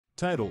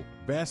Title: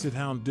 Basset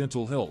Hound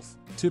Dental Health,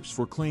 Tips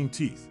for Clean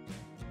Teeth.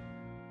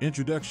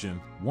 Introduction: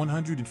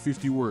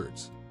 150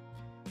 words.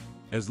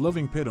 As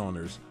loving pet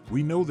owners,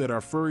 we know that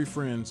our furry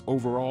friends'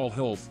 overall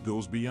health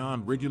goes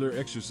beyond regular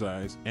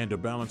exercise and a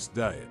balanced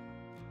diet.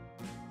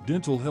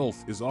 Dental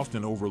health is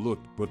often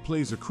overlooked but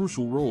plays a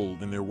crucial role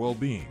in their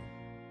well-being.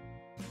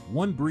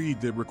 One breed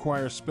that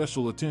requires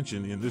special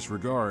attention in this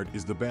regard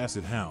is the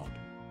Basset Hound.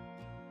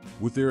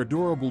 With their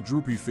adorable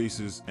droopy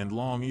faces and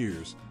long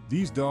ears,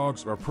 these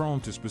dogs are prone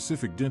to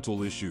specific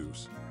dental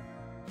issues.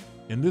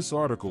 In this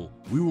article,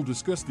 we will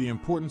discuss the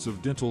importance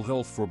of dental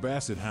health for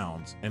Basset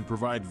Hounds and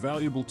provide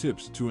valuable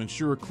tips to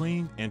ensure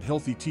clean and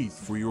healthy teeth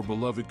for your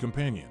beloved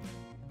companion.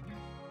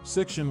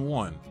 Section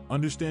 1: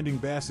 Understanding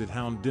Basset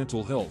Hound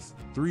Dental Health,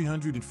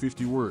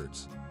 350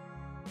 words.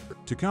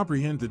 To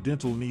comprehend the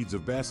dental needs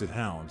of Basset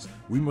Hounds,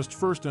 we must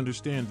first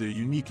understand their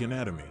unique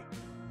anatomy.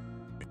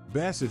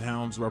 Basset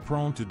Hounds are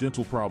prone to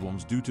dental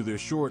problems due to their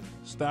short,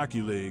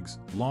 stocky legs,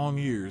 long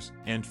ears,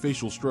 and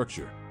facial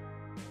structure.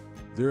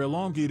 Their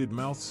elongated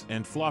mouths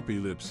and floppy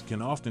lips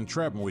can often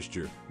trap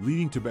moisture,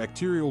 leading to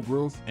bacterial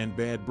growth and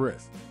bad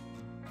breath.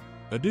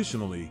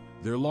 Additionally,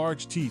 their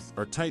large teeth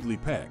are tightly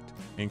packed,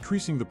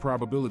 increasing the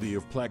probability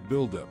of plaque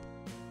buildup.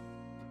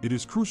 It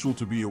is crucial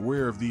to be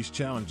aware of these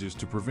challenges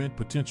to prevent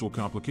potential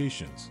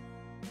complications.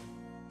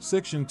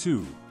 Section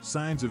 2: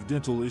 Signs of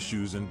Dental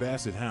Issues in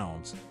Basset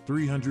Hounds,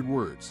 300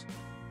 words.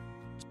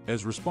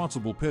 As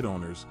responsible pet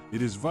owners,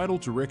 it is vital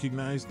to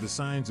recognize the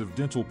signs of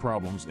dental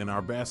problems in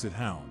our Basset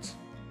Hounds.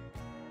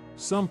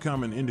 Some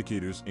common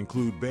indicators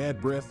include bad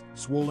breath,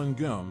 swollen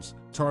gums,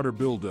 tartar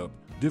buildup,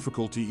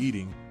 difficulty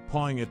eating,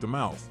 pawing at the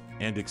mouth,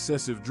 and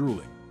excessive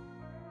drooling.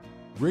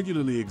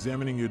 Regularly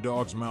examining your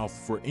dog's mouth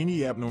for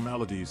any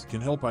abnormalities can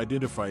help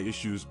identify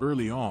issues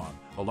early on,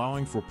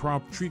 allowing for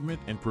prompt treatment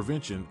and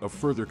prevention of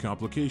further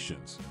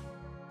complications.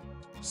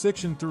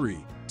 Section 3: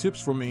 Tips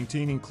for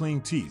Maintaining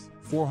Clean Teeth,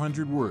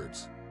 400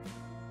 words.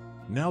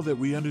 Now that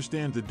we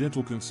understand the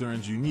dental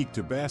concerns unique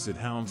to Basset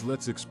Hounds,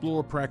 let's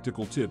explore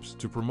practical tips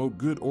to promote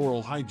good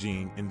oral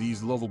hygiene in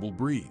these lovable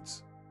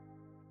breeds.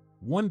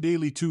 1.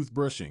 Daily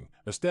toothbrushing.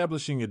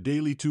 Establishing a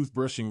daily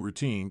toothbrushing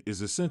routine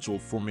is essential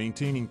for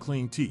maintaining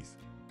clean teeth.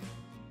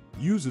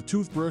 Use a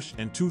toothbrush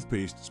and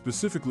toothpaste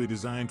specifically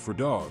designed for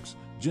dogs,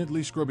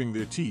 gently scrubbing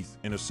their teeth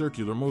in a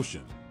circular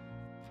motion.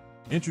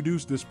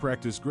 Introduce this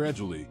practice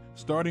gradually,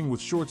 starting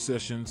with short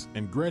sessions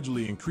and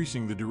gradually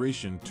increasing the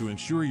duration to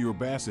ensure your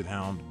Basset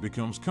Hound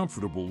becomes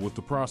comfortable with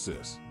the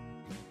process.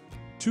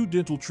 2.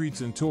 Dental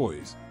treats and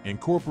toys.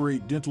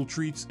 Incorporate dental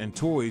treats and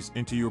toys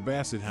into your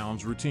Basset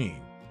Hound's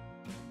routine.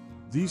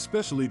 These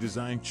specially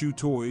designed chew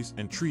toys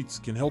and treats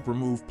can help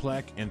remove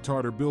plaque and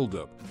tartar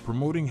buildup,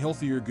 promoting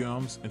healthier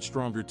gums and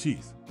stronger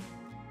teeth.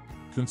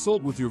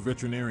 Consult with your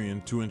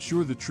veterinarian to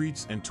ensure the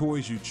treats and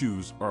toys you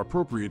choose are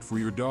appropriate for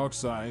your dog's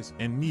size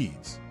and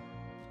needs.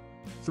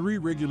 3.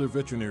 Regular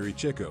veterinary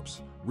checkups.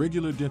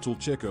 Regular dental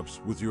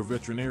checkups with your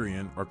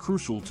veterinarian are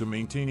crucial to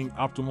maintaining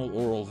optimal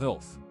oral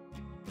health.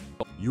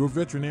 Your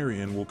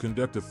veterinarian will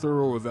conduct a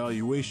thorough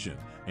evaluation,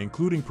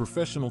 including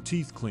professional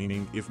teeth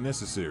cleaning if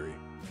necessary.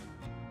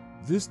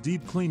 This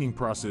deep cleaning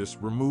process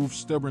removes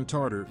stubborn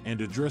tartar and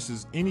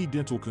addresses any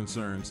dental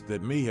concerns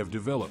that may have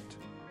developed.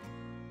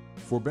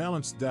 For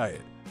balanced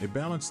diet. A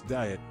balanced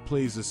diet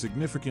plays a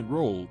significant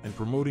role in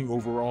promoting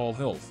overall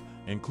health,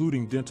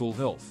 including dental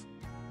health.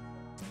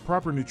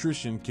 Proper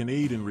nutrition can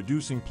aid in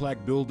reducing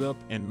plaque buildup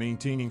and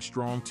maintaining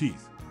strong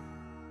teeth.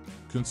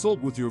 Consult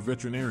with your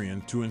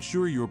veterinarian to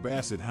ensure your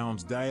Basset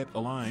Hound's diet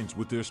aligns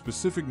with their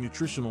specific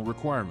nutritional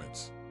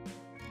requirements.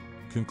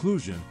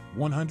 Conclusion: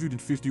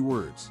 150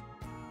 words.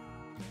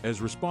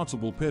 As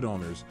responsible pet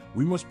owners,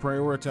 we must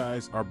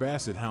prioritize our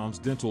Basset Hound's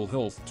dental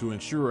health to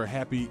ensure a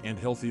happy and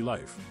healthy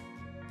life.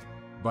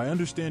 By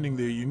understanding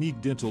their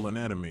unique dental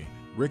anatomy,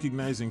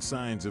 recognizing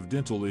signs of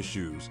dental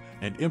issues,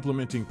 and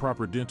implementing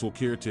proper dental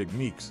care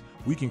techniques,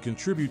 we can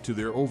contribute to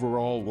their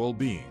overall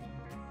well-being.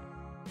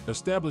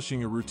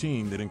 Establishing a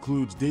routine that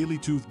includes daily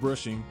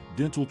toothbrushing,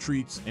 dental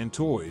treats and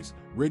toys,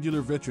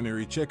 regular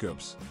veterinary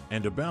checkups,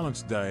 and a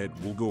balanced diet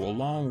will go a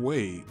long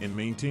way in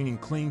maintaining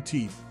clean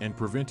teeth and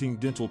preventing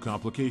dental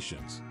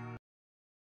complications.